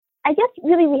I guess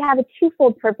really we have a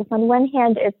twofold purpose. On one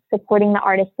hand, it's supporting the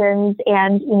artisans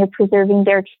and, preserving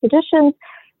their traditions.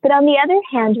 But on the other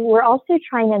hand, we're also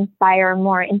trying to inspire a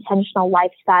more intentional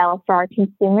lifestyle for our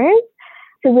consumers.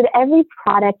 So with every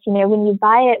product, when you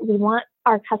buy it, we want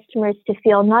our customers to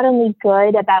feel not only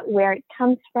good about where it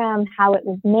comes from, how it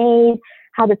was made,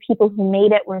 how the people who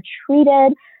made it were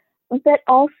treated, but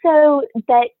also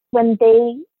that when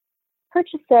they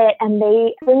purchase it and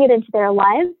they bring it into their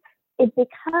lives, it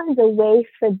becomes a way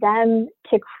for them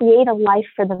to create a life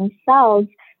for themselves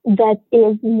that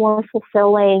is more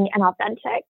fulfilling and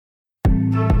authentic.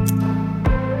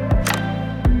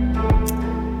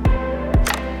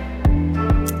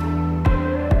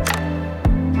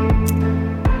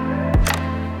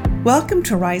 Welcome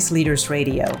to Rise Leaders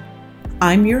Radio.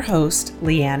 I'm your host,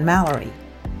 Leanne Mallory.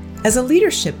 As a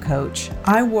leadership coach,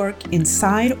 I work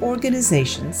inside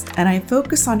organizations and I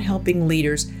focus on helping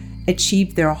leaders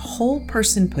achieve their whole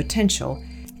person potential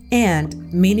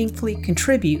and meaningfully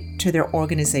contribute to their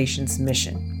organization's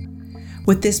mission.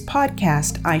 With this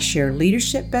podcast, I share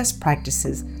leadership best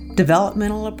practices,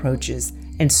 developmental approaches,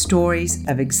 and stories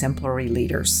of exemplary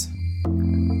leaders.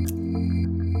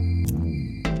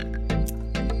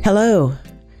 Hello.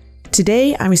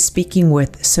 Today I'm speaking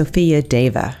with Sophia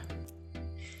Deva.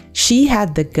 She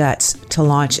had the guts to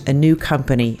launch a new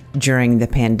company during the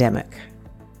pandemic.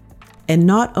 And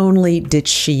not only did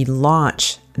she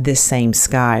launch This Same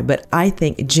Sky, but I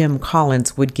think Jim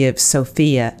Collins would give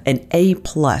Sophia an A+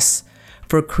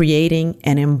 for creating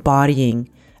and embodying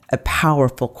a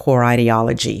powerful core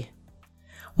ideology.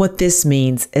 What this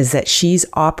means is that she's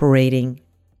operating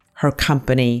her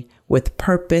company with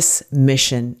purpose,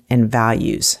 mission, and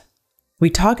values. We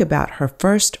talk about her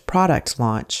first product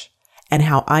launch and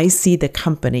how I see the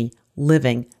company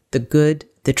living the good,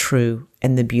 the true,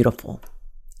 and the beautiful.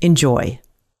 Enjoy.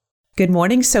 Good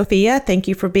morning, Sophia. Thank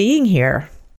you for being here.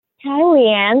 Hi,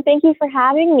 Leanne. Thank you for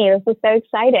having me. This is so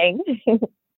exciting.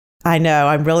 I know.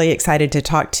 I'm really excited to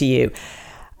talk to you.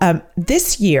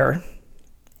 This year,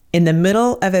 in the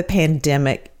middle of a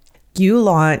pandemic, you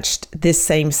launched This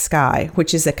Same Sky,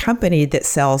 which is a company that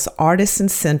sells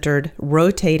artisan-centered,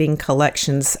 rotating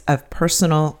collections of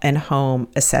personal and home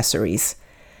accessories.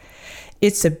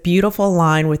 It's a beautiful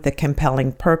line with a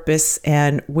compelling purpose,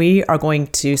 and we are going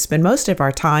to spend most of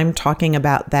our time talking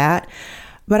about that.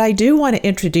 But I do want to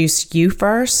introduce you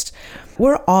first.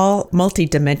 We're all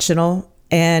multidimensional,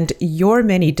 and your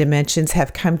many dimensions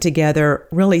have come together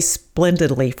really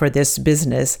splendidly for this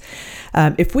business.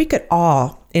 If we could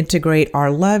all integrate our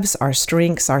loves, our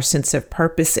strengths, our sense of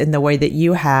purpose in the way that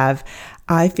you have,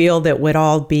 I feel that we'd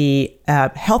all be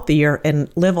healthier and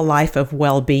live a life of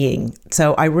well-being.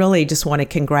 So I really just want to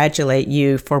congratulate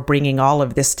you for bringing all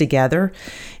of this together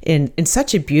in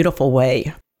such a beautiful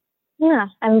way. Yeah,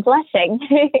 I'm blushing.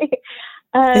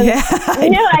 Yeah,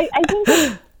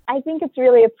 I think it's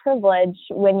really a privilege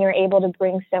when you're able to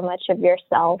bring so much of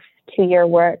yourself to your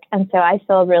work. And so I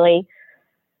feel really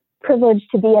privileged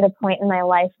to be at a point in my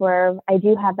life where I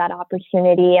do have that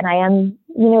opportunity and I am,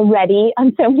 ready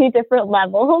on so many different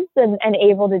levels and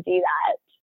able to do that.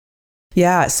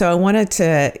 Yeah. So I wanted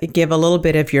to give a little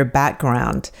bit of your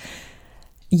background.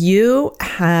 You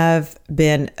have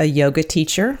been a yoga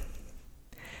teacher.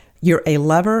 You're a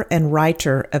lover and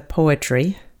writer of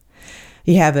poetry.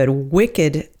 You have a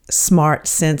wicked smart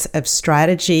sense of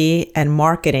strategy and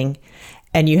marketing,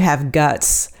 and you have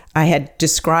guts. I had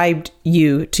described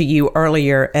you to you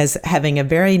earlier as having a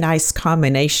very nice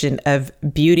combination of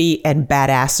beauty and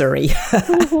badassery.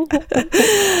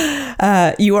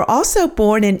 You were also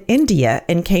born in India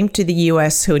and came to the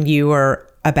U.S. when you were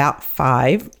about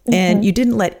 5, and you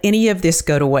didn't let any of this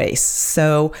go to waste.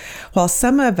 So while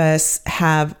some of us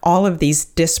have all of these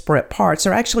disparate parts,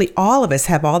 or actually all of us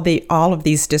have all of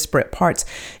these disparate parts,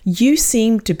 you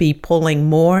seem to be pulling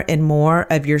more and more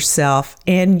of yourself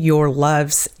and your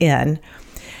loves in.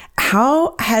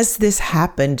 How has this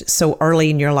happened so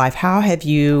early in your life? How have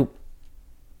you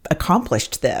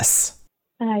accomplished this?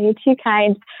 You're too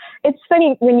kind. It's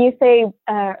funny when you say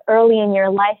early in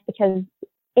your life, because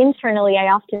internally, I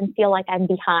often feel like I'm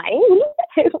behind,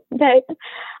 but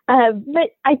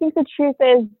I think the truth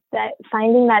is that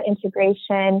finding that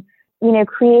integration,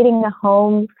 creating a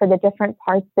home for the different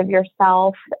parts of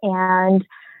yourself and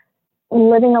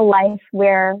living a life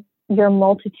where your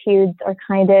multitudes are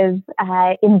kind of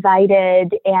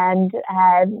invited and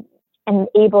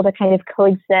able to kind of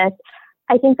coexist,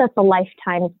 I think that's a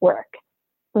lifetime's work.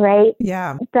 Right?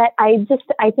 Yeah. But I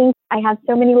think I have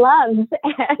so many loves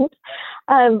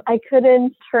and I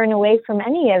couldn't turn away from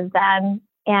any of them.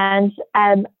 And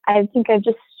I think I've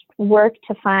just worked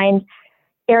to find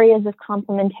areas of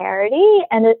complementarity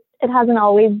and it hasn't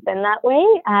always been that way.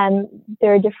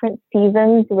 There are different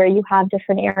seasons where you have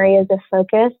different areas of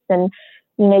focus, and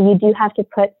you do have to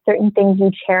put certain things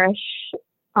you cherish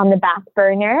on the back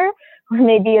burner, or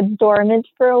maybe it's dormant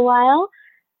for a while.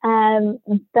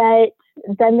 But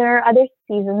then there are other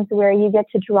seasons where you get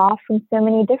to draw from so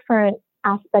many different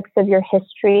aspects of your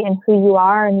history and who you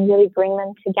are, and really bring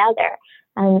them together.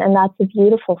 And that's a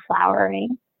beautiful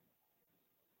flowering.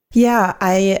 Yeah,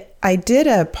 I did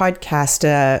a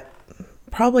podcast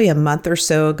probably a month or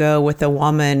so ago with a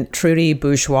woman, Trudy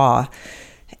Bourgeois,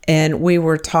 and we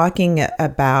were talking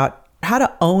about how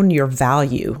to own your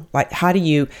value. Like, how do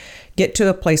you get to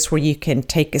a place where you can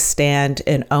take a stand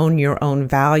and own your own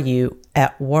value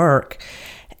at work?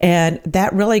 And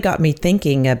that really got me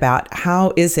thinking about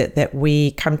how is it that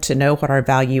we come to know what our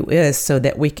value is so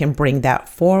that we can bring that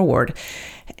forward.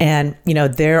 And,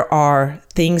 there are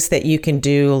things that you can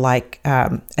do, like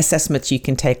assessments you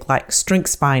can take, like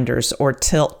Strengths Finders or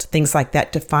Tilt, things like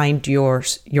that, to find your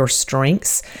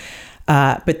strengths.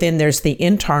 But then there's the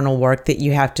internal work that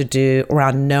you have to do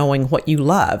around knowing what you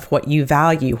love, what you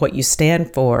value, what you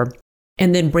stand for,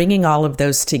 and then bringing all of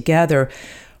those together.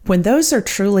 When those are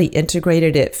truly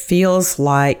integrated, it feels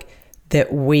like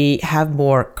that we have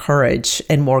more courage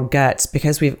and more guts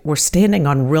because we're standing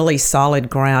on really solid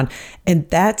ground. And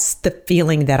that's the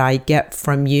feeling that I get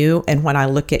from you. And when I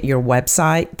look at your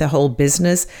website, the whole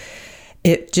business,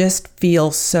 it just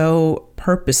feels so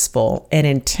purposeful and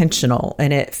intentional.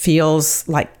 And it feels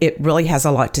like it really has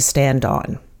a lot to stand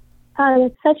on. Oh,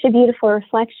 that's such a beautiful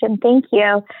reflection. Thank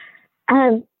you.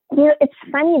 It's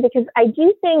funny because I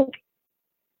do think,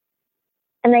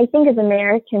 and I think as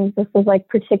Americans, this is like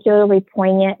particularly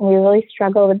poignant, and we really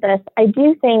struggle with this. I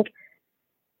do think,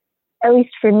 at least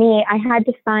for me, I had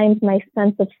to find my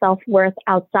sense of self-worth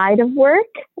outside of work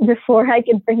before I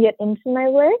could bring it into my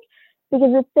work,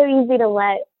 because it's so easy to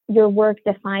let your work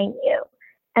define you.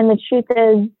 And the truth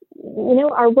is,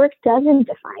 our work doesn't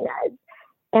define us.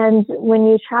 And when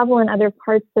you travel in other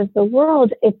parts of the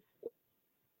world,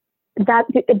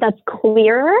 that's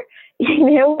clearer,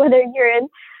 whether you're in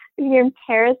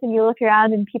Paris and you look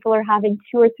around and people are having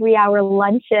 2 or 3 hour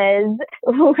lunches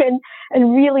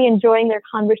and really enjoying their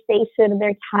conversation and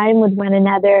their time with one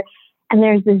another. And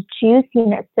there's this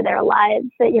juiciness to their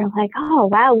lives that you're like, oh,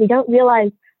 wow, we don't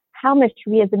realize how much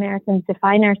we as Americans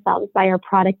define ourselves by our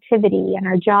productivity and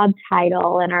our job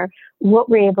title and what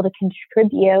we're able to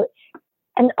contribute.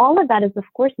 And all of that is, of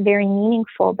course, very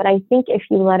meaningful. But I think if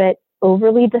you let it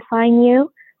overly define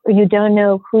you, or you don't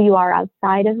know who you are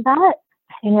outside of that,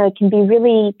 it can be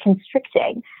really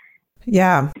constricting.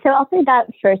 Yeah. So I'll say that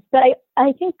first. But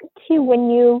I think,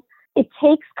 too, it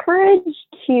takes courage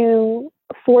to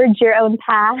forge your own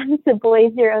path, to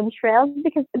blaze your own trails,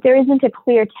 because there isn't a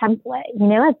clear template.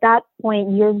 At that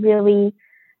point, you're really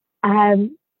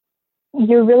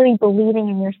believing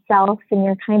in yourself, and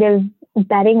you're kind of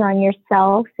betting on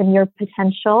yourself and your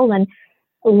potential and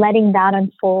letting that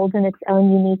unfold in its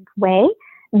own unique way.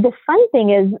 The fun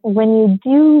thing is when you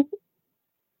do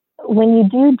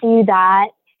that,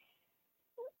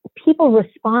 people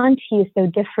respond to you so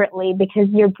differently because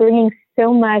you're bringing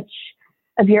so much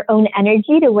of your own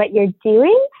energy to what you're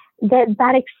doing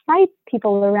that excites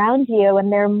people around you,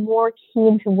 and they're more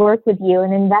keen to work with you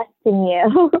and invest in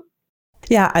you.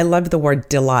 Yeah, I love the word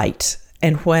delight.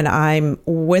 And when I'm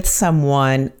with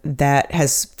someone that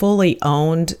has fully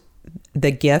owned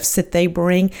the gifts that they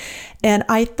bring, and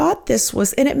I thought this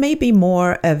was, and it may be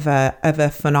more of a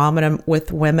phenomenon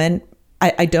with women.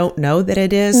 I don't know that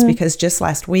it is, because just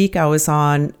last week I was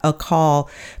on a call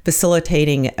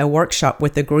facilitating a workshop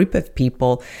with a group of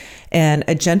people, and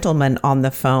a gentleman on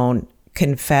the phone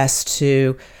confessed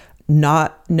to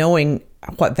not knowing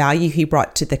what value he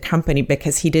brought to the company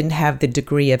because he didn't have the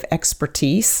degree of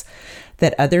expertise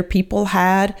that other people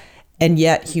had, and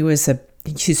yet he's a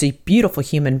beautiful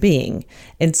human being.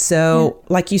 And so,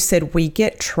 like you said, we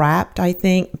get trapped, I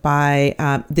think, by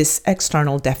this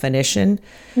external definition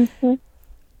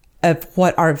of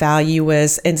what our value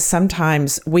is. And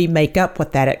sometimes we make up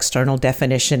what that external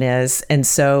definition is. And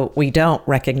so we don't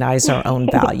recognize our own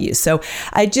value. So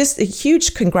a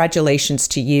huge congratulations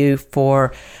to you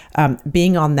for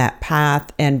being on that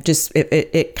path. And just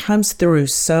it comes through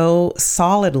so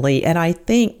solidly. And I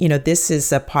think, this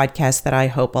is a podcast that I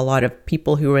hope a lot of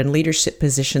people who are in leadership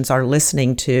positions are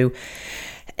listening to,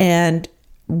 and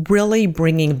really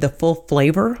bringing the full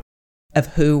flavor of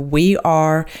who we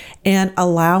are, and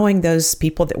allowing those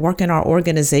people that work in our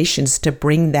organizations to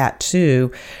bring that too.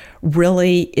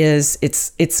 Really is,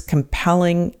 it's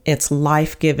compelling, it's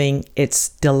life-giving, it's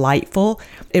delightful.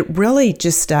 It really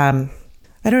just,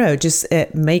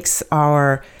 it makes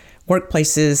our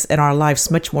workplaces and our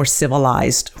lives much more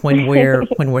civilized when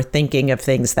we're thinking of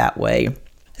things that way.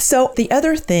 So the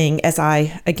other thing, as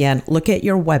I, again, look at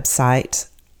your website,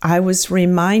 I was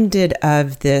reminded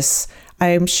of this.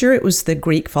 I'm sure it was the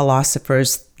Greek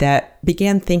philosophers that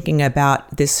began thinking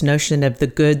about this notion of the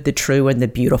good, the true, and the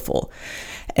beautiful.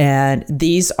 And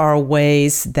these are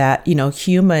ways that,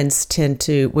 humans tend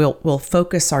to, will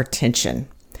focus our attention.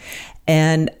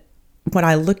 And when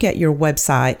I look at your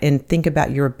website and think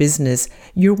about your business,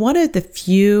 you're one of the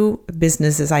few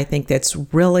businesses I think that's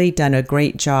really done a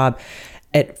great job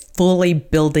at fully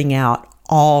building out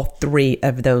all three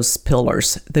of those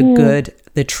pillars, the good,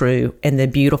 the true, and the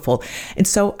beautiful. And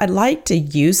so I'd like to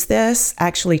use this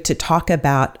actually to talk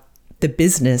about the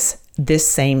business, This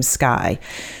Same Sky.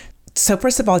 So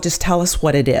first of all, just tell us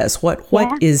what it is. What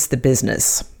is the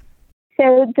business?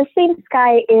 So The Same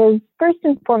Sky is first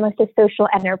and foremost a social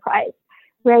enterprise,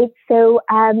 right? So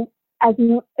as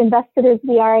invested as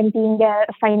we are in being a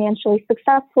financially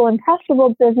successful and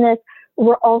profitable business,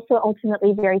 we're also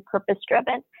ultimately very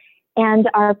purpose-driven. And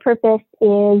our purpose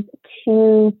is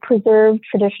to preserve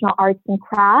traditional arts and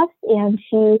crafts and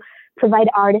to provide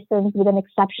artisans with an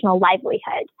exceptional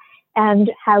livelihood. And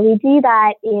how we do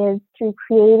that is through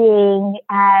creating,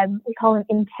 we call them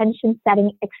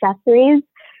intention-setting accessories.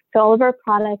 So all of our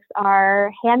products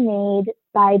are handmade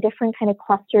by different kind of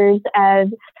clusters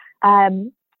of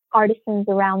artisans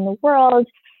around the world.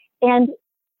 And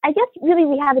I guess really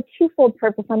we have a twofold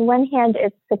purpose. On one hand,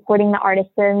 it's supporting the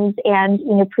artisans and,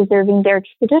 preserving their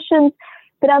traditions.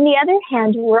 But on the other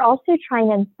hand, we're also trying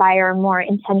to inspire a more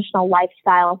intentional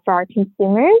lifestyle for our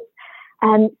consumers.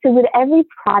 So with every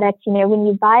product, when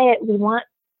you buy it, we want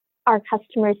our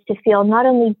customers to feel not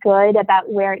only good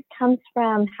about where it comes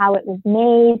from, how it was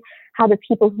made, how the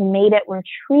people who made it were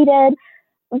treated,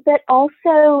 but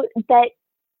also that,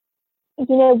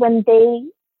 when they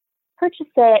purchase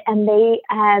it and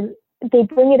they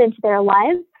bring it into their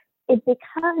lives, it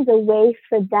becomes a way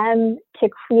for them to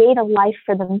create a life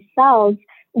for themselves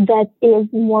that is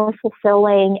more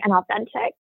fulfilling and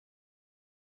authentic.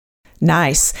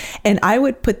 Nice. And I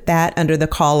would put that under the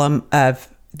column of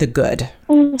the good.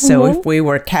 Mm-hmm. So if we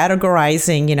were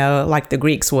categorizing, like the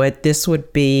Greeks would, this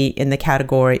would be in the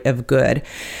category of good.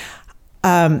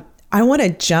 I want to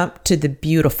jump to the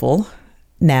beautiful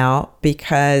now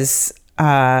because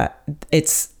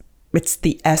it's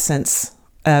the essence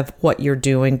of what you're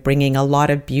doing, bringing a lot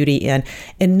of beauty in,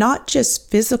 and not just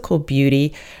physical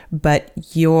beauty, but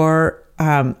you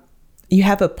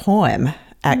have a poem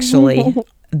actually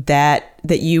that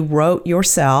you wrote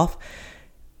yourself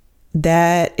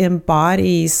that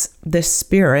embodies the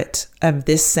spirit of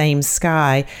This Same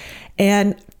Sky.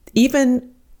 And even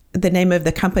the name of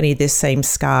the company, This Same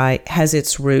Sky, has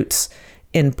its roots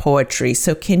in poetry.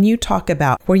 So can you talk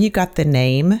about where you got the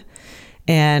name?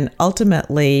 And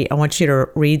ultimately, I want you to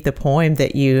read the poem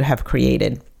that you have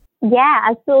created. Yeah,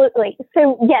 absolutely.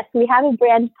 So yes, we have a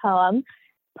brand poem.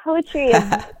 Poetry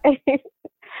is,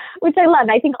 which I love.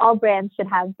 I think all brands should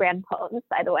have brand poems,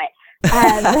 by the way.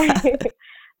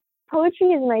 Poetry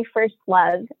is my first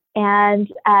love. And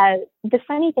the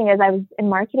funny thing is I was in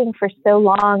marketing for so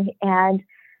long, and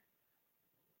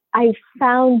I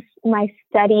found my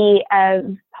study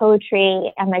of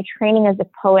poetry and my training as a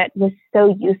poet was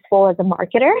so useful as a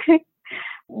marketer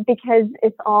because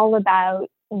it's all about,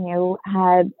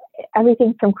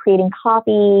 everything from creating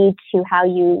copy to how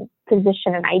you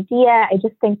position an idea. I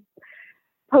just think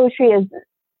poetry is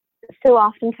so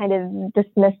often kind of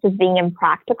dismissed as being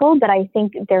impractical, but I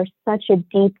think there's such a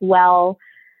deep well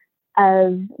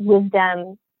of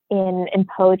wisdom in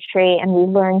poetry, and we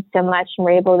learn so much and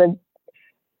we're able to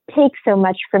take so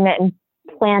much from it and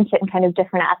plant it in kind of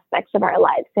different aspects of our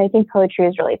lives. So I think poetry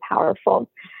is really powerful.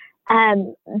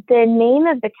 The name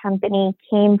of the company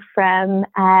came from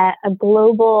a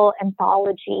global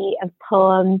anthology of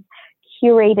poems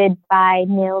curated by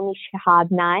Naomi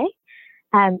Shihab Nye,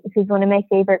 who's one of my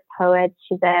favorite poets.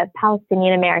 She's a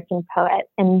Palestinian-American poet,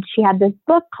 and she had this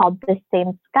book called This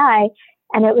Same Sky,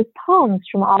 and it was poems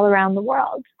from all around the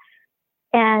world.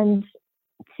 And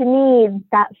to me,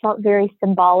 that felt very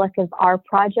symbolic of our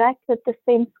project with The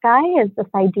Same Sky, is this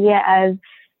idea of,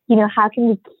 how can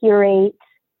we curate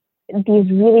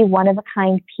these really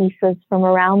one-of-a-kind pieces from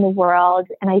around the world?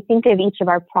 And I think of each of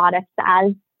our products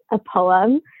as a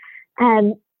poem.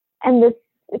 And this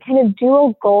kind of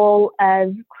dual goal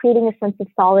of creating a sense of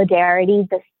solidarity,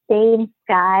 the same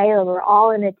sky, or we're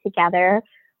all in it together,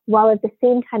 while at the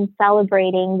same time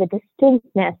celebrating the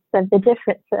distinctness of the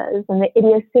differences and the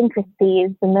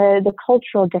idiosyncrasies and the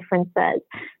cultural differences,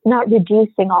 not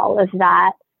reducing all of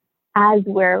that as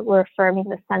we're affirming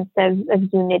the sense of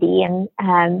unity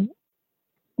and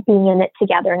being in it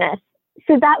togetherness.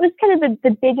 So that was kind of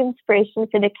the big inspiration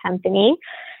for the company.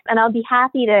 And I'll be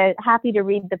happy to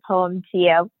read the poem to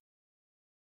you.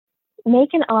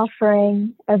 Make an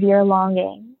offering of your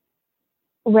longing.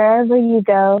 Wherever you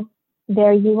go,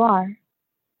 there you are.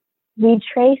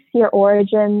 Retrace your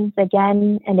origins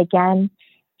again and again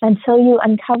until you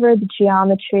uncover the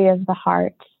geometry of the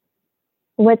heart.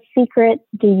 What secrets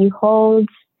do you hold?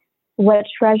 What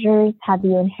treasures have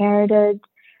you inherited?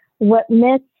 What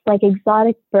myths, like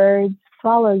exotic birds,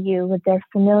 follow you with their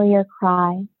familiar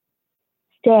cry?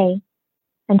 Stay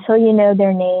until you know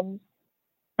their names,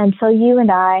 until you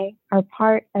and I are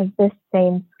part of this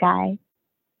same sky.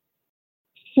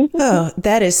 Oh,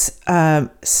 that is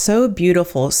so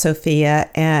beautiful,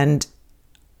 Sophia. And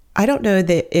I don't know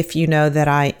that if you know that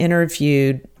I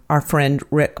interviewed our friend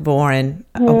Rick Boren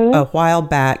a while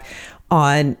back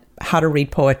on how to read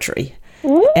poetry.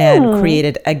 And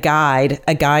created a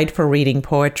guide for reading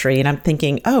poetry. And I'm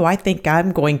thinking, I think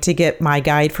I'm going to get my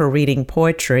guide for reading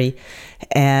poetry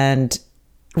and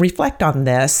reflect on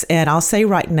this. And I'll say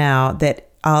right now that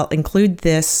I'll include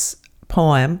this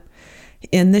poem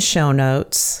in the show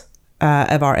notes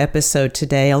of our episode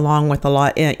today, along with a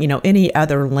lot, any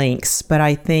other links. But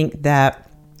I think that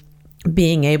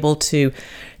being able to,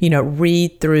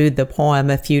 read through the poem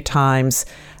a few times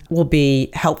will be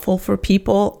helpful for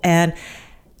people. And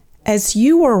as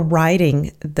you were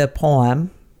writing the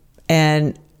poem,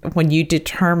 and when you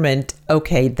determined,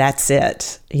 okay, that's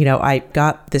it, I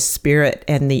got the spirit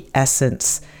and the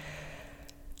essence,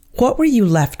 what were you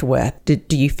left with?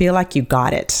 Do you feel like you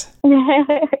got it?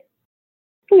 The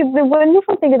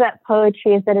wonderful thing about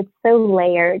poetry is that it's so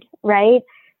layered, right?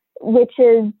 Which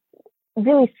is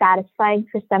really satisfying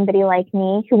for somebody like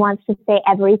me who wants to say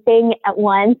everything at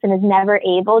once and is never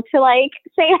able to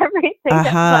say everything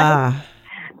at once.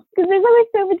 Because there's always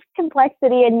so much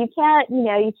complexity, and you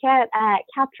can't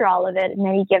capture all of it in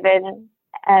any given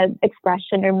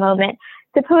expression or moment.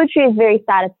 So poetry is very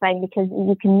satisfying because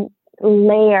you can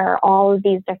layer all of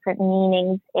these different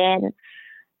meanings in.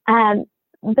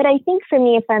 But I think for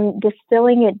me, if I'm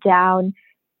distilling it down,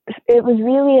 it was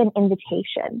really an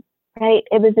invitation, right?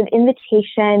 It was an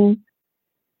invitation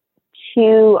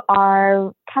to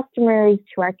our customers,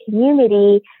 to our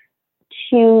community,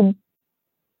 to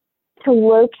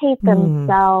locate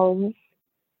themselves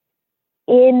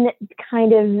in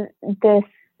kind of this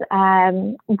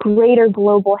greater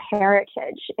global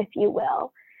heritage, if you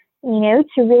will. To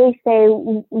really say,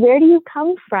 where do you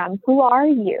come from? Who are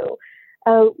you?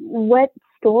 What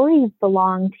stories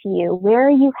belong to you? Where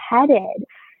are you headed?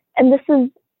 And this is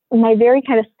my very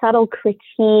kind of subtle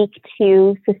critique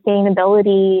to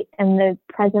sustainability in the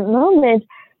present moment,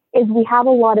 is we have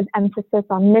a lot of emphasis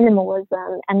on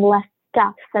minimalism and less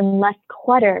stuff and less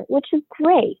clutter, which is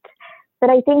great. But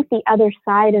I think the other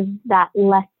side of that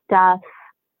less stuff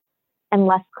and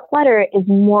less clutter is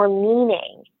more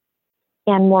meaning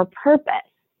and more purpose.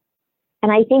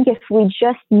 And I think if we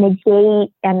just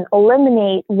negate and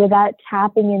eliminate without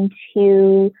tapping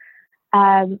into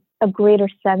a greater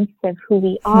sense of who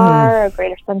we are, a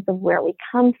greater sense of where we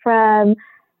come from,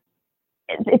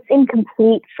 it's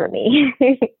incomplete for me.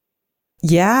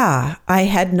 Yeah, I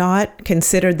had not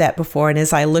considered that before. And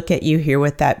as I look at you here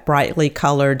with that brightly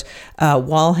colored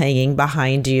wall hanging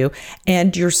behind you,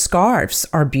 and your scarves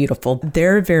are beautiful.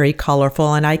 They're very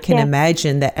colorful. And I can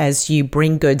imagine that as you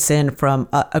bring goods in from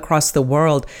across the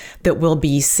world, that we'll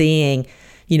be seeing,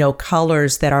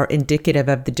 colors that are indicative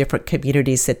of the different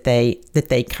communities that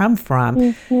they come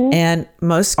from. And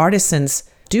most artisans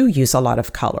do use a lot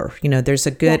of color. There's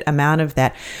a good amount of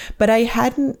that. But I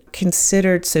hadn't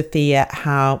considered, Sophia,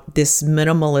 how this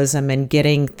minimalism and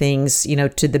getting things,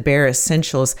 to the bare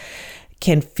essentials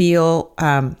can feel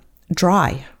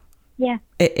dry. Yeah.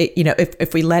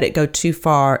 If we let it go too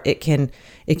far, it can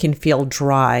feel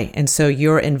dry. And so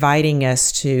you're inviting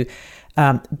us to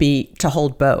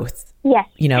hold both. Yes.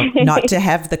 Not to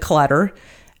have the clutter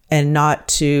and not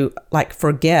to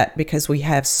forget, because we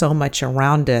have so much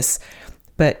around us,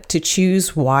 but to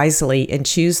choose wisely and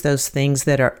choose those things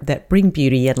that bring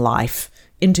beauty and life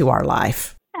into our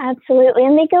life. Absolutely.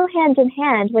 And they go hand in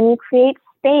hand. When you create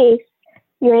space,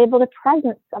 you're able to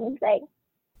present something,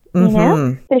 you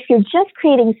know? But if you're just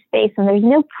creating space and there's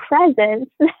no presence,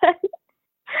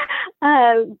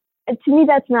 to me,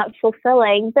 that's not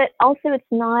fulfilling. But also it's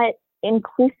not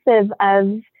inclusive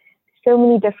of so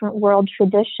many different world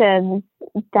traditions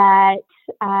that,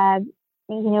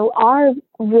 are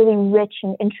really rich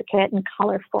and intricate and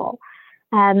colorful.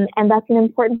 And that's an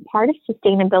important part of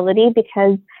sustainability,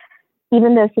 because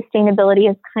even though sustainability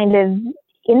is kind of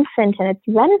infant in its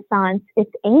renaissance,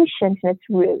 it's ancient in its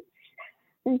roots.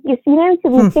 So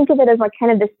we think of it as like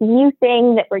kind of this new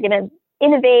thing that we're going to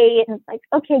innovate. And it's like,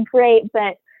 okay, great.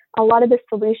 But a lot of the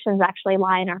solutions actually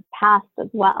lie in our past as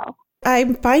well.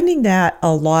 I'm finding that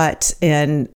a lot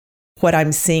in what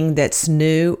I'm seeing that's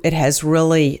new. It has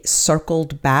really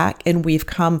circled back, and we've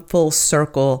come full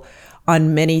circle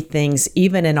on many things,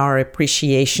 even in our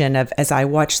appreciation of, as I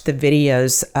watched the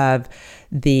videos of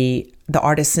the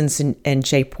artisans in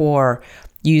Jaipur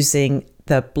using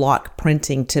the block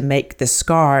printing to make the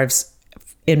scarves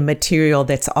in material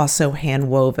that's also hand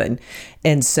woven.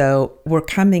 And so we're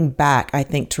coming back, I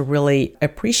think, to really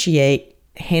appreciate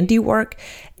handiwork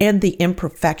and the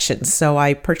imperfections. So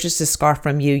I purchased a scarf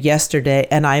from you yesterday,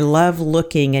 and I love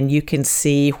looking, and you can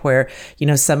see where,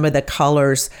 some of the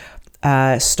colors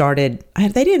started, I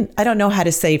don't know how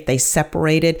to say if they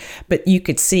separated, but you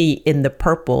could see in the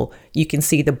purple, you can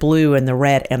see the blue and the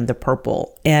red and the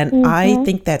purple. And I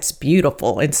think that's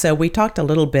beautiful. And so we talked a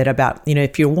little bit about,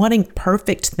 if you're wanting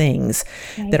perfect things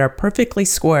that are perfectly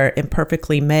square and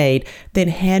perfectly made, then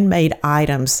handmade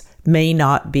items may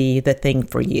not be the thing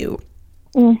for you.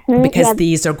 Because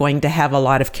these are going to have a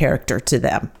lot of character to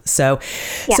them. So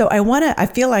I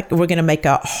feel like we're going to make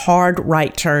a hard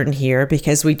right turn here,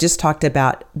 because we just talked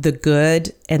about the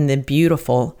good and the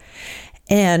beautiful.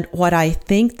 And what I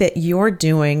think that you're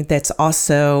doing that's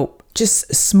also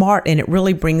just smart, and it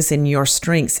really brings in your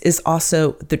strengths, is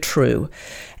also the true.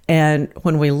 And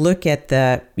when we look at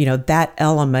that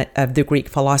element of the Greek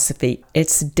philosophy,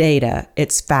 it's data,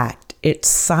 it's fact, it's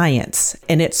science,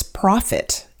 and it's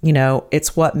profit.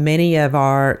 It's what many of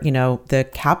our, the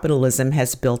capitalism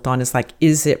has built on, is like,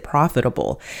 is it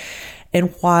profitable?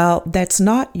 And while that's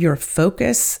not your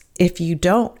focus, if you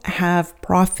don't have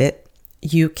profit,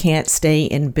 you can't stay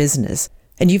in business.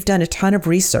 And you've done a ton of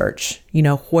research.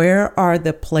 Where are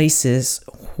the places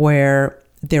where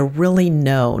they're really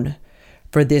known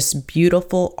for this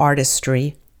beautiful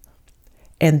artistry?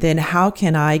 And then how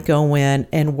can I go in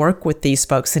and work with these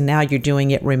folks? And now you're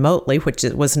doing it remotely, which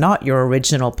was not your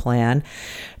original plan,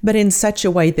 but in such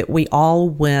a way that we all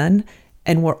win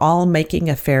and we're all making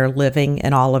a fair living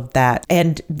and all of that.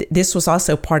 And this was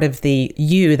also part of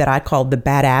you that I called the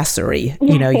badassery.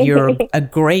 You're a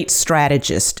great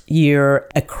strategist. You're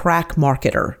a crack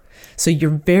marketer. So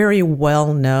you're very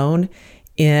well known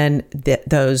in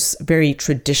those very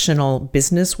traditional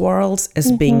business worlds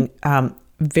as being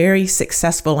very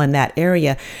successful in that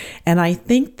area. And I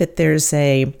think that there's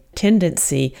a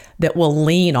tendency that will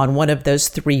lean on one of those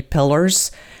three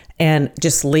pillars and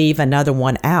just leave another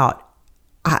one out.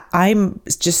 I'm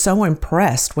just so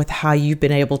impressed with how you've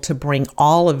been able to bring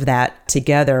all of that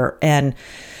together. And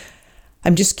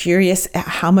I'm just curious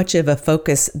how much of a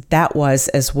focus that was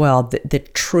as well, the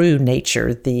true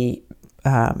nature, the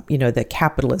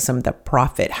capitalism, the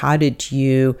profit. How did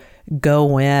you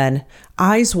go in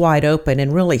eyes wide open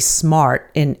and really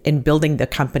smart in building the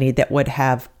company that would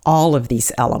have all of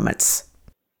these elements?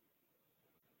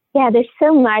 Yeah, there's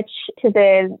so much to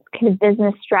the kind of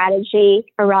business strategy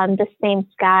around the same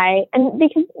sky. And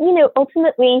because,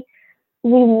 ultimately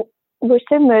we're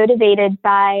so motivated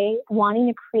by wanting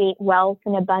to create wealth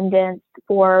and abundance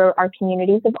for our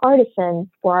communities of artisans,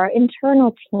 for our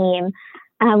internal team.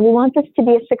 We want this to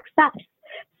be a success.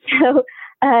 So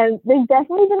there's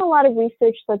definitely been a lot of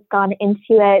research that's gone into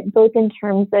it, both in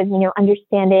terms of,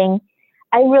 understanding.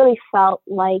 I really felt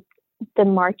like the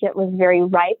market was very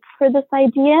ripe for this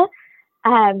idea,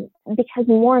 because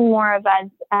more and more of us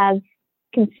as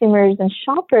consumers and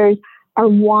shoppers are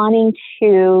wanting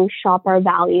to shop our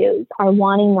values, are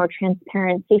wanting more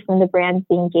transparency from the brands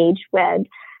we engage with,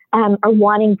 are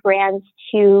wanting brands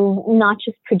to not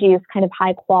just produce kind of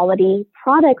high quality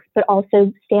products, but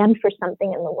also stand for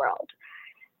something in the world.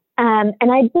 And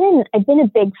I've been a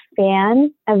big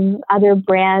fan of other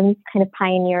brands kind of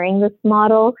pioneering this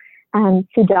model.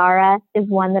 Sudara is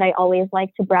one that I always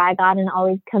like to brag on and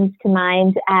always comes to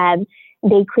mind.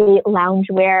 They create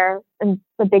loungewear, and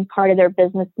a big part of their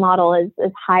business model is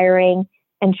hiring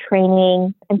and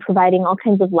training and providing all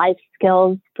kinds of life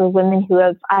skills for women who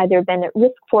have either been at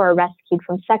risk for or rescued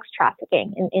from sex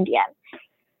trafficking in India.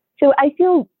 So I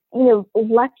feel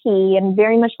lucky and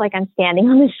very much like I'm standing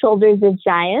on the shoulders of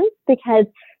giants, because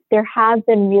there have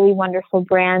been really wonderful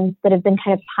brands that have been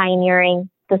kind of pioneering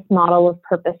this model of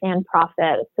purpose and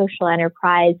profit, social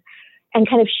enterprise, and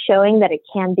kind of showing that it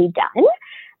can be done.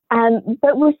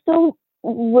 But we're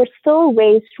still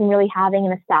ways from really having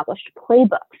an established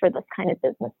playbook for this kind of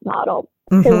business model.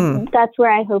 So that's where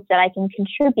I hope that I can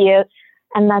contribute.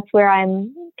 And that's where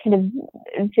I'm kind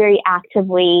of very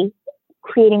actively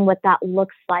creating what that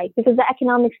looks like, because the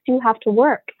economics do have to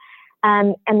work.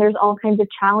 And there's all kinds of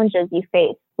challenges you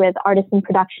face with artisan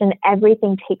production,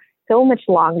 everything takes so much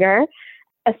longer.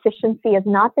 Efficiency is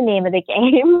not the name of the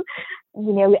game.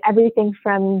 Everything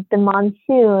from the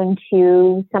monsoon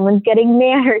to someone's getting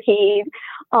married,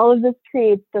 all of this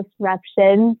creates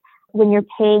disruption. When you're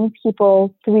paying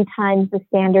people 3 times the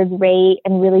standard rate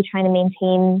and really trying to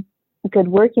maintain good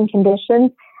working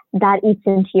conditions, that eats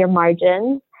into your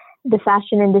margins. The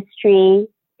fashion industry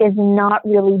is not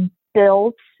really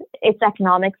built, its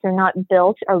economics are not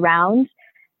built around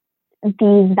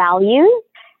these values.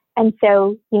 And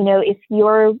so, if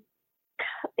you're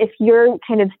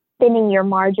kind of thinning your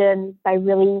margins by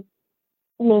really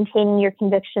maintaining your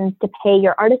convictions to pay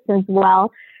your artisans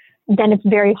well, then it's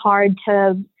very hard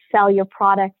to sell your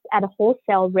products at a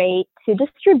wholesale rate to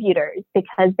distributors,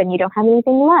 because then you don't have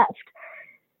anything left.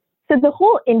 So the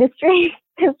whole industry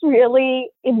is really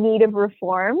in need of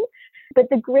reform. But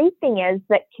the great thing is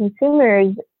that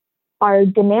consumers are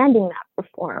demanding that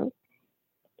reform.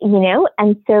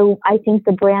 And so I think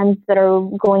the brands that are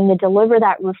going to deliver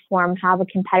that reform have a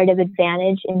competitive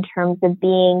advantage in terms of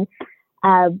being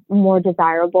more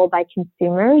desirable by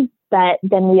consumers. But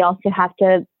then we also have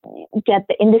to get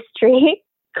the industry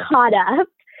caught up,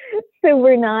 so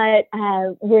we're not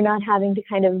having to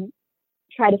kind of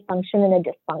try to function in a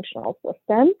dysfunctional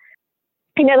system.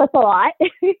 I know that's a lot.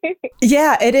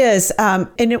 Yeah, it is. And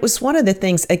it was one of the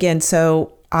things, again,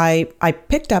 so I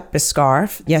picked up a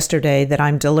scarf yesterday that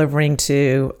I'm delivering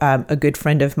to a good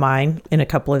friend of mine in a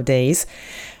couple of days.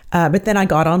 But then I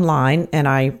got online and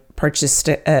I purchased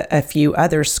a few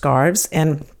other scarves,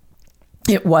 and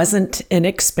it wasn't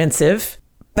inexpensive.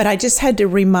 But I just had to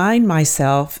remind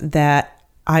myself that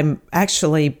I'm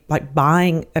actually like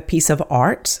buying a piece of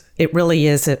art. It really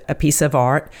is a piece of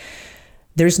art.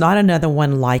 There's not another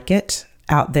one like it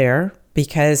out there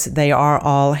because they are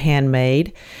all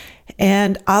handmade.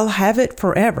 And I'll have it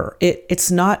forever.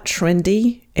 It's not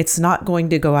trendy. It's not going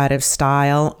to go out of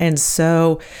style. And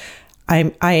so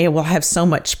I will have so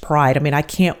much pride. I mean, I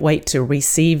can't wait to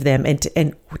receive them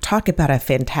and talk about a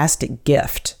fantastic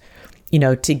gift,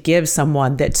 to give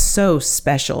someone that's so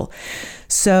special.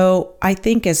 So I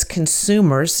think as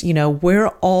consumers, we're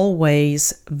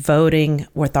always voting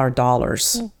with our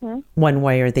dollars, one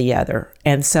way or the other.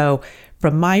 And so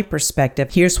from my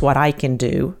perspective, here's what I can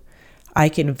do. I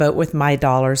can vote with my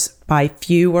dollars, buy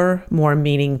fewer, more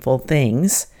meaningful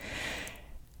things.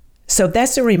 So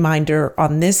that's a reminder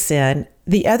on this end.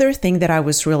 The other thing that I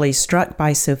was really struck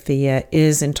by, Sophia,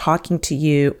 is in talking to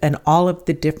you and all of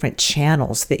the different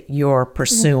channels that you're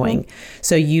pursuing.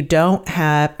 So you don't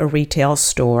have a retail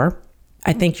store.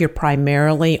 I think you're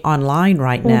primarily online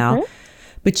right now,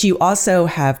 but you also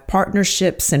have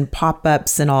partnerships and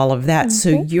pop-ups and all of that. So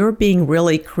you're being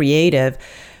really creative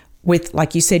with,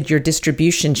 like you said, your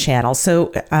distribution channel.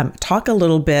 So talk a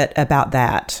little bit about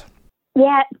that.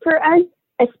 Yeah, for us,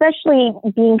 especially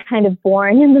being kind of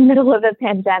born in the middle of a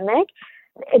pandemic,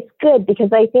 it's good because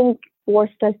I think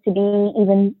forced us to be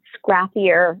even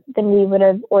scrappier than we would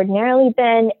have ordinarily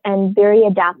been, and very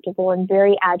adaptable and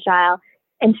very agile,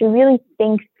 and to really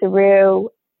think through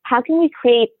how can we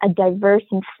create a diverse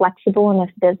and flexible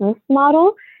enough business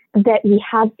model that we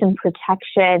have some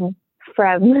protection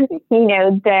from,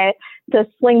 the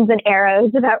slings and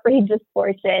arrows of outrageous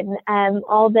fortune,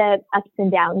 all the ups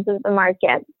and downs of the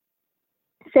market.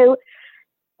 So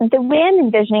the way I'm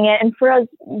envisioning it, and for us,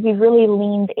 we really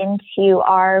leaned into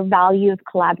our value of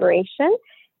collaboration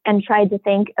and tried to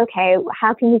think, okay,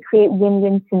 how can we create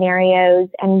win-win scenarios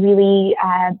and really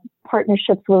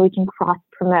partnerships where we can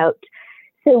cross-promote?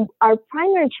 So our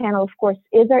primary channel, of course,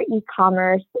 is our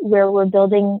e-commerce, where we're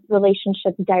building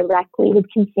relationships directly with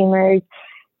consumers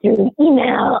through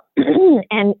email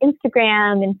and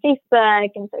Instagram and Facebook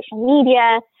and social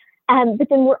media. But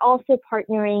then we're also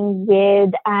partnering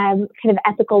with kind of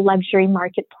ethical luxury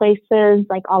marketplaces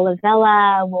like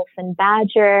Olivella, Wolf and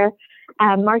Badger,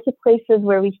 marketplaces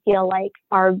where we feel like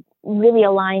are really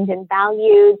aligned in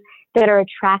values that are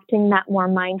attracting that more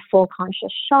mindful,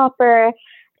 conscious shopper,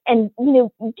 and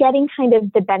getting kind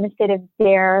of the benefit of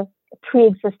their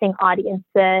pre-existing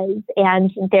audiences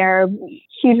and their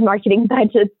huge marketing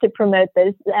budgets to promote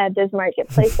those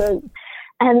marketplaces.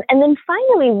 And then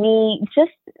finally, we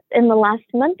just in the last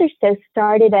month or so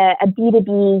started a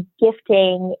B2B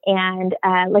gifting and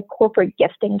like corporate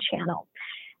gifting channel,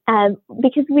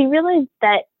 because we realized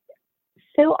that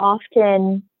so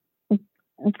often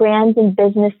brands and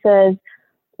businesses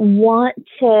want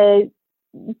to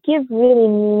give really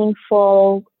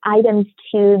meaningful items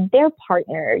to their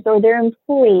partners or their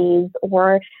employees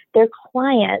or their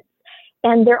clients.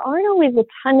 And there aren't always a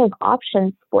ton of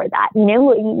options for that.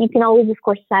 You can always, of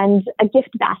course, send a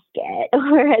gift basket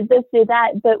or this or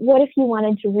that. But what if you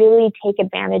wanted to really take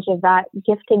advantage of that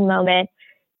gifting moment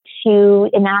to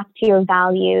enact your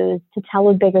values, to tell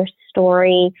a bigger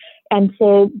story, and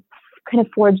to kind of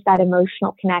forge that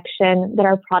emotional connection that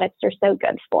our products are so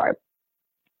good for?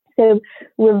 So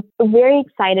we're very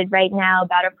excited right now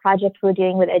about a project we're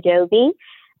doing with Adobe,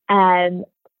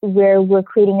 where we're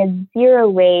creating a zero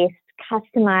waste,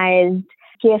 customized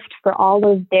gift for all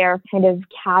of their kind of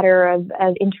cater of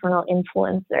internal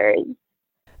influencers.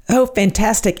 Oh,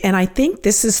 fantastic. And I think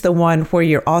this is the one where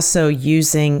you're also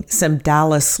using some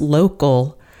Dallas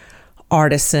local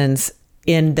artisans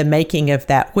in the making of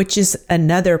that, which is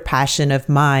another passion of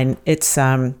mine. It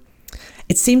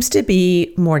seems to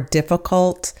be more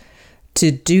difficult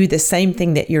to do the same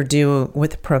thing that you're doing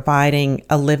with providing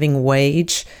a living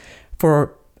wage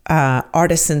for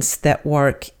artisans that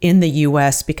work in the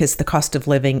U.S. because the cost of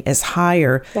living is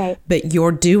higher. Right. But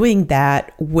you're doing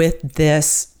that with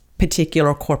this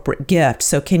particular corporate gift.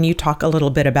 So can you talk a little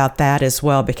bit about that as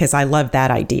well? Because I love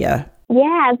that idea.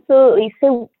 Yeah, absolutely.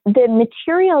 So the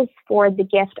materials for the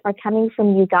gift are coming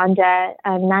from Uganda,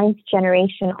 ninth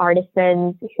generation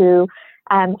artisans who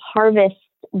harvest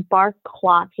bark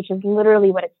cloth, which is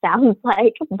literally what it sounds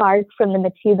like, bark from the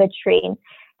matuba tree.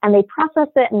 And they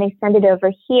process it and they send it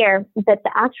over here. But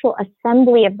the actual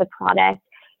assembly of the product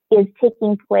is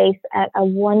taking place at a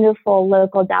wonderful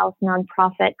local Dallas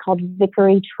nonprofit called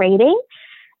Vickery Trading.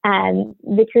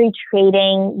 Vickery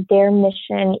Trading, their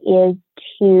mission is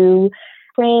to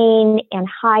train and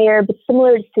hire, but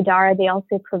similar to Sudara, they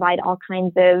also provide all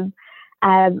kinds of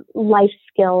life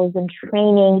skills and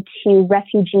training to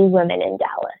refugee women in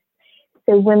Dallas.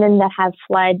 So women that have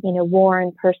fled, war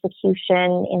and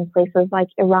persecution in places like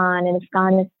Iran and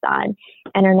Afghanistan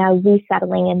and are now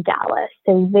resettling in Dallas.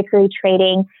 So Vickery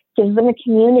Trading gives them a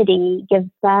community, gives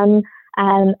them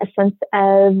a sense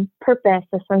of purpose,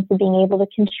 a sense of being able to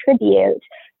contribute.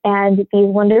 And these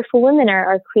wonderful women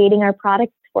are creating our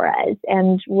products for us.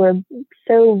 And we're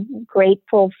so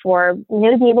grateful for,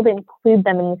 to be able to include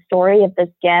them in the story of this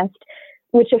gift,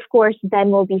 which of course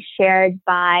then will be shared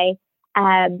by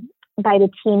the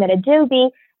team at Adobe.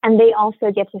 And they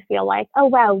also get to feel like, oh,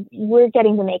 wow, we're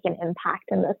getting to make an impact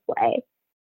in this way.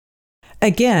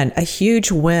 Again, a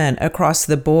huge win across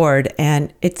the board.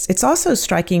 And it's also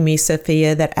striking me,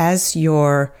 Sophia, that as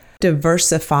you're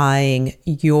diversifying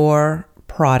your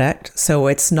product, so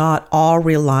it's not all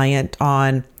reliant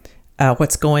on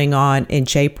what's going on in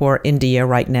Jaipur, India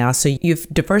right now. So you've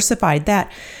diversified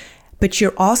that, but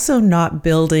you're also not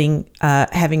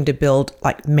having to build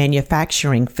like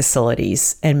manufacturing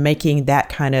facilities and making that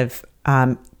kind of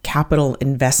capital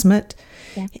investment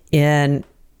in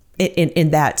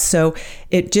that. So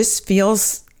it just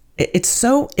feels, it's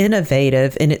so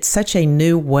innovative, and it's such a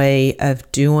new way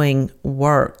of doing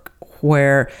work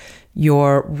where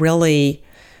you're really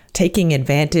taking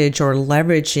advantage or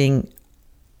leveraging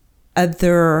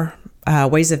other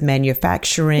ways of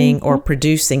manufacturing or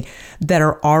producing that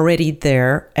are already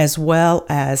there, as well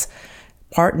as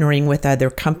partnering with other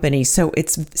companies. So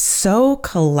it's so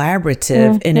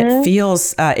collaborative, and it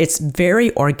feels, it's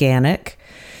very organic.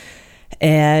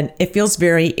 And it feels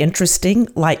very interesting,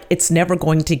 like it's never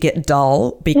going to get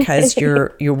dull because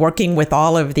you're working with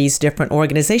all of these different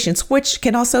organizations, which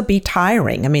can also be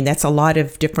tiring. I mean, that's a lot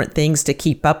of different things to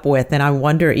keep up with. And I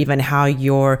wonder even how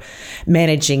you're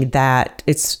managing that.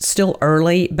 It's still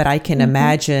early, but I can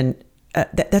imagine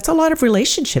that's a lot of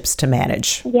relationships to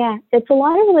manage. Yeah, it's a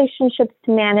lot of relationships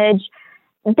to manage.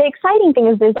 The exciting thing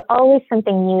is there's always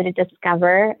something new to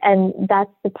discover. And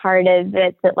that's the part of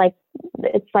it that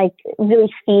it's like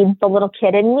really feeds the little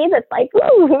kid in me that's like,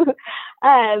 ooh.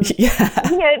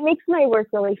 It makes my work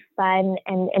really fun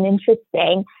and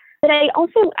interesting. But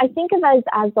I think of us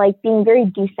as like being very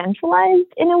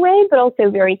decentralized in a way, but also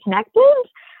very connected.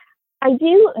 I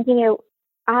do,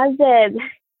 as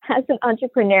an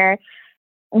entrepreneur,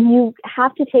 you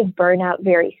have to take burnout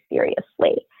very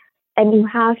seriously. And you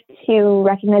have to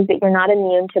recognize that you're not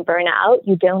immune to burnout.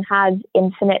 You don't have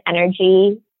infinite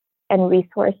energy and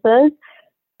resources.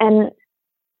 And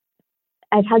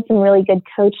I've had some really good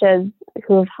coaches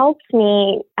who have helped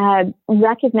me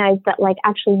recognize that,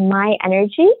 actually my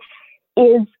energy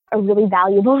is a really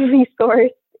valuable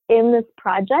resource in this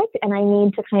project. And I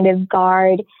need to kind of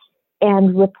guard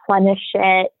and replenish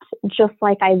it just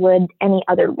like I would any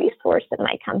other resource in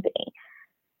my company.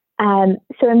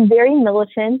 So I'm very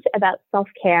militant about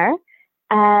self-care.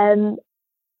 And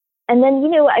then,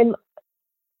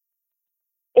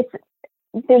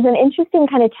 there's an interesting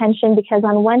kind of tension because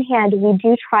on one hand, we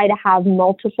do try to have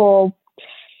multiple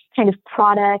kind of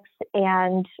products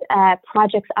and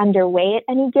projects underway at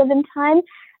any given time,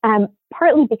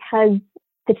 partly because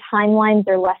the timelines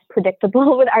are less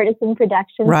predictable with artisan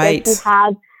productions. Right. So if you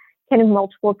have kind of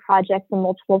multiple projects and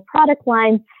multiple product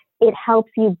lines, it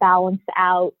helps you balance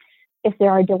out if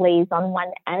there are delays on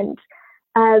one end.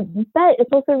 But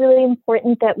it's also really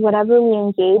important that whatever we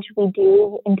engage, we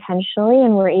do intentionally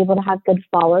and we're able to have good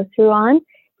follow through on.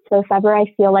 So if ever I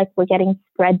feel like we're getting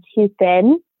spread too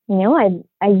thin,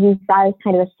 I use that as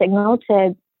kind of a signal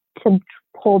to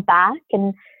pull back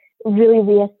and really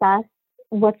reassess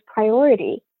what's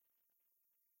priority.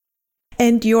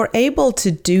 And you're able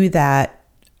to do that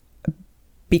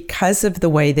because of the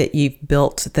way that you've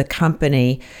built the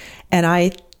company. And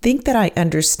I think that I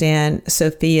understand,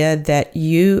 Sophia, that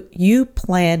you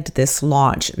planned this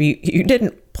launch. You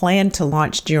didn't plan to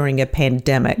launch during a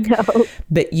pandemic, no.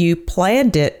 But you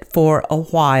planned it for a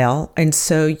while. And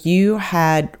so you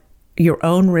had your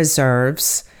own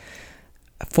reserves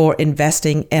for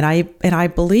investing. And I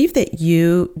believe that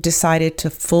you decided to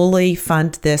fully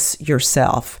fund this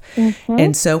yourself. Mm-hmm.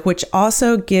 And so, which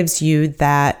also gives you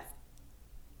that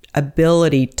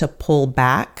ability to pull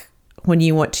back when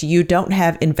you want to. You don't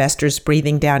have investors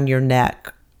breathing down your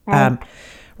neck.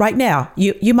 Right now,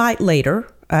 you might later.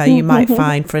 You might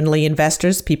find friendly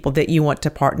investors, people that you want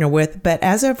to partner with. But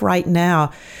as of right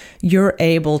now, you're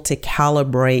able to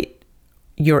calibrate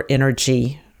your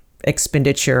energy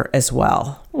expenditure as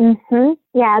well. Mm-hmm.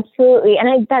 Yeah, absolutely.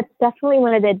 And that's definitely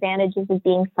one of the advantages of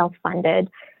being self-funded,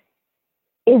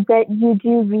 is that you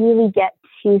do really get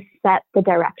to set the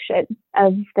direction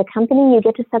of the company. You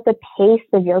get to set the pace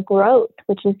of your growth,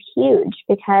 which is huge,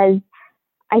 because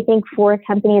I think for a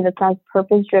company that's as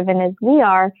purpose-driven as we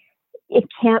are, it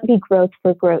can't be growth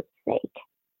for growth's sake,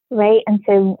 right? And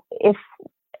so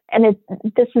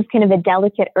this is kind of a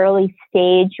delicate early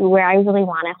stage where I really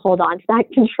want to hold on to that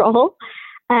control.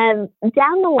 Down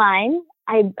the line,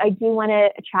 I do want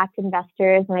to attract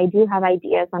investors, and I do have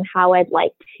ideas on how I'd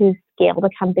like to scale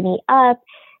the company up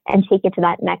and take it to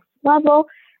that next level.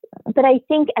 But I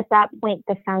think at that point,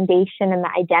 the foundation and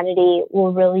the identity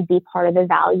will really be part of the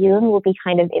value and will be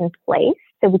kind of in place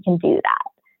so we can do that.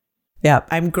 Yeah,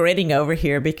 I'm grinning over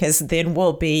here because then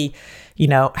we'll be,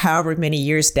 however many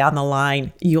years down the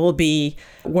line, you'll be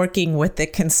working with a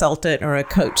consultant or a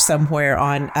coach somewhere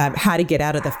on how to get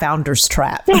out of the founder's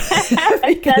trap.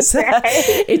 Because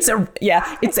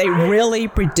it's a really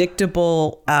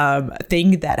predictable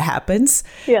thing that happens.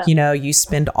 Yeah. You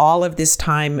spend all of this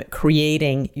time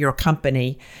creating your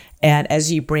company. And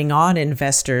as you bring on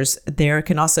investors, there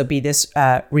can also be this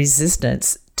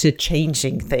resistance to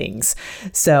changing things.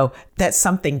 So that's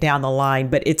something down the line,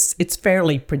 but it's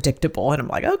fairly predictable. And I'm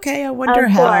like, okay, I wonder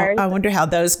how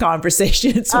those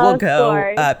conversations will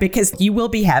go, because you will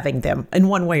be having them in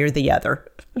one way or the other.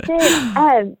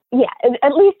 At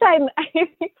least I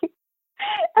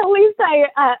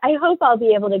hope I'll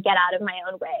be able to get out of my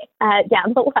own way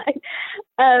down the line.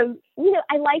 I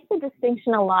like the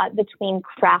distinction a lot between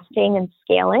crafting and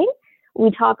scaling.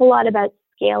 We talk a lot about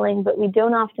scaling, but we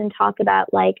don't often talk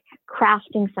about like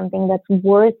crafting something that's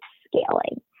worth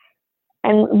scaling.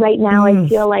 And right now I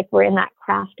feel like we're in that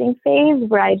crafting phase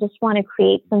where I just want to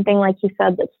create something, like you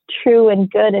said, that's true and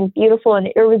good and beautiful and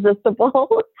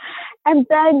irresistible. And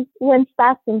then once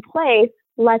that's in place,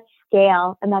 let's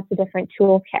scale. And that's a different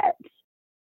toolkit.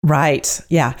 Right.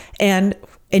 Yeah. And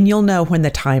you'll know when the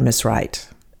time is right.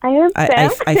 I hope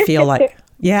so. I feel like,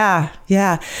 yeah.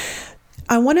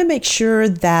 I want to make sure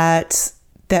that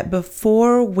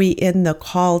before we end the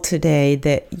call today,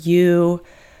 that you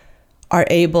are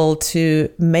able to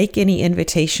make any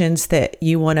invitations that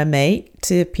you want to make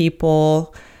to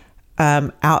people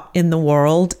out in the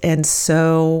world. And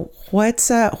so what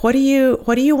do you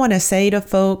want to say to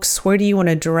folks? Where do you want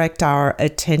to direct our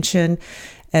attention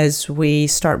as we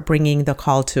start bringing the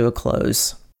call to a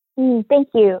close? Thank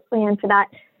you, Leanne, for that.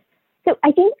 So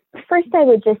I think first I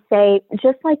would just say,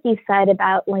 just like you said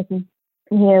about voting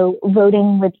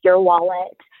with your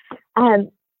wallet,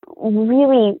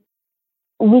 really,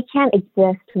 we can't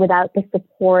exist without the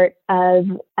support of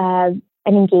an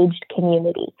engaged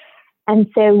community. And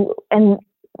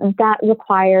that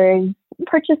requires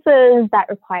purchases, that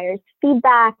requires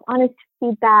feedback, honest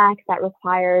feedback, that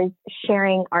requires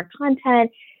sharing our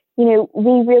content. We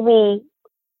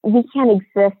can't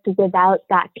exist without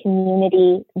that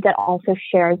community that also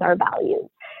shares our values.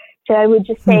 So I would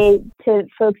just say to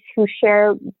folks who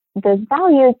share those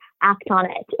values, act on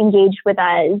it, engage with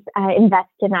us, invest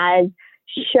in us,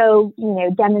 show,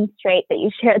 demonstrate that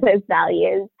you share those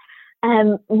values.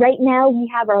 Right now,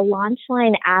 we have our launch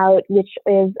line out, which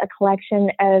is a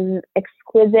collection of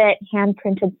exquisite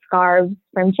hand-printed scarves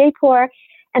from Jaipur,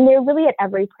 and they're really at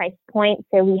every price point.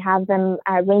 So we have them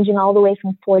ranging all the way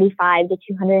from $45 to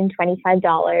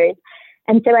 $225.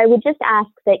 And so I would just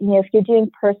ask that, if you're doing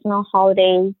personal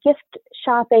holiday gift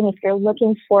shopping, if you're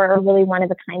looking for a really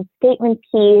one-of-a-kind statement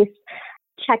piece,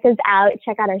 check us out.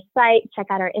 Check out our site. Check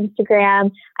out our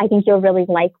Instagram. I think you'll really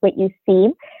like what you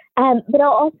see. But I'll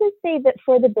also say that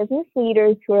for the business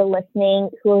leaders who are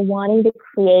listening, who are wanting to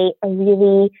create a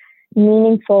really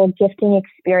meaningful gifting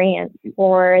experience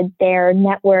for their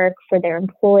network, for their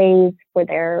employees, for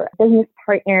their business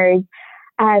partners,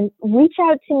 reach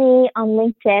out to me on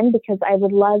LinkedIn, because I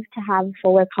would love to have a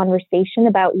fuller conversation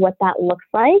about what that looks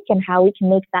like and how we can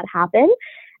make that happen.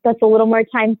 That's a little more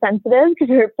time sensitive because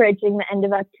we're approaching the end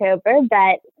of October,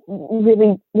 but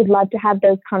really would love to have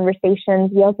those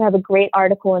conversations. We also have a great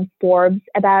article in Forbes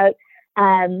about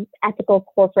ethical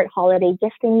corporate holiday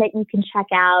gifting that you can check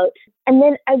out. And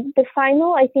then the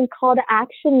final, I think, call to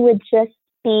action would just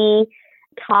be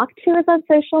talk to us on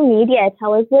social media.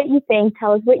 Tell us what you think.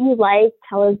 Tell us what you like.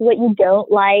 Tell us what you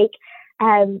don't like.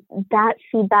 That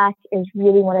feedback is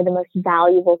really one of the most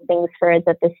valuable things for us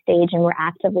at this stage, and we're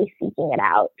actively seeking it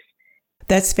out.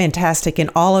 That's fantastic. And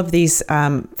all of these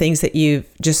things that you've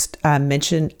just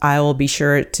mentioned, I will be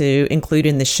sure to include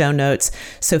in the show notes.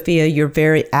 Sophia, you're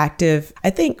very active. I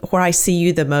think where I see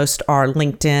you the most are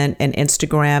LinkedIn and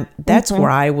Instagram. That's where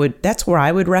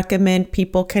I would recommend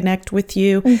people connect with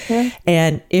you.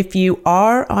 And if you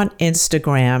are on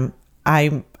Instagram,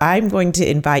 I'm going to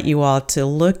invite you all to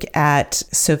look at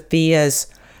Sophia's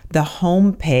the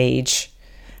homepage.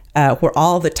 Where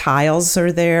all the tiles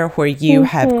are there, where you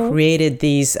have created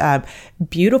these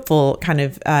beautiful kind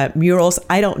of murals.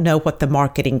 I don't know what the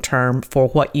marketing term for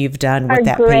what you've done with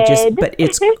that page is, but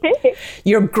it's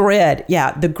your grid.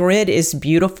 Yeah, the grid is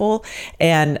beautiful.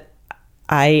 And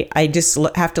I just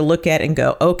have to look at it and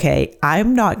go, okay,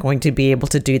 I'm not going to be able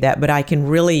to do that, but I can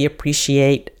really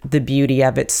appreciate the beauty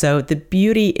of it. So the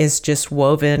beauty is just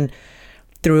woven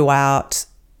throughout.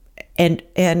 And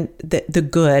the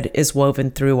good is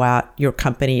woven throughout your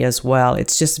company as well.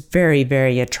 It's just very,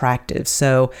 very attractive.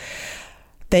 So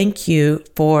thank you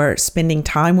for spending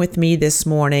time with me this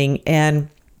morning. And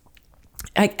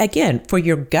again, for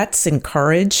your guts and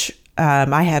courage.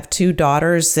 I have 2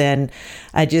 daughters, and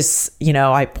I just,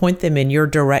 I point them in your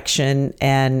direction,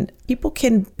 and people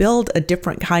can build a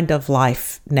different kind of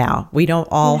life now. We don't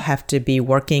all have to be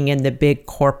working in the big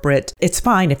corporate. It's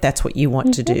fine if that's what you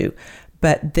want to do.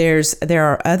 But there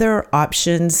are other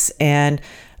options, and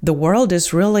the world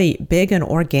is really big and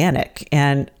organic.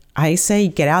 And I say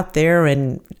get out there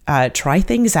and try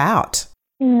things out.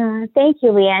 Thank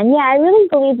you, Leanne. Yeah, I really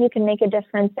believe you can make a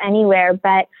difference anywhere.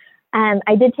 But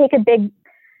I did take a big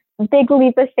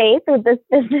leap of faith with this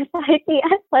business idea.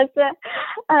 That's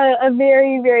a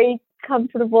very, very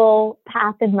comfortable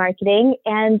path in marketing.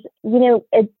 And,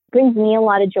 it brings me a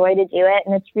lot of joy to do it.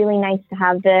 And it's really nice to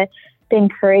have the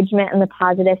encouragement and the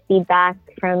positive feedback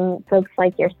from folks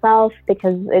like yourself,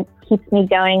 because it keeps me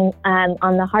going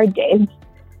on the hard days.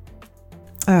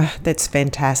 That's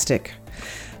fantastic.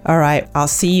 All right. I'll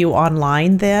see you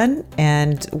online then,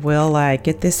 and we'll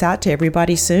get this out to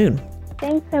everybody soon.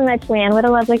 Thanks so much, Leanne. What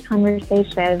a lovely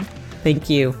conversation. Thank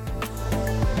you.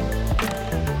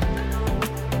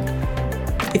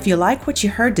 If you like what you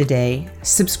heard today,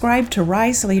 subscribe to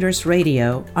Rise Leaders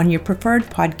Radio on your preferred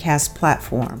podcast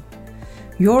platform.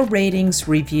 Your ratings,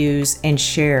 reviews, and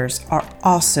shares are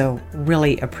also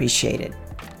really appreciated.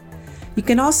 You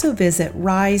can also visit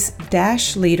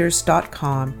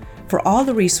rise-leaders.com for all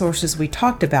the resources we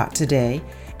talked about today,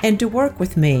 and to work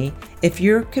with me if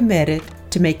you're committed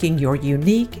to making your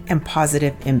unique and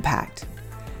positive impact.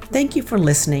 Thank you for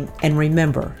listening, and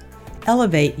remember,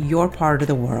 elevate your part of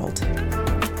the world.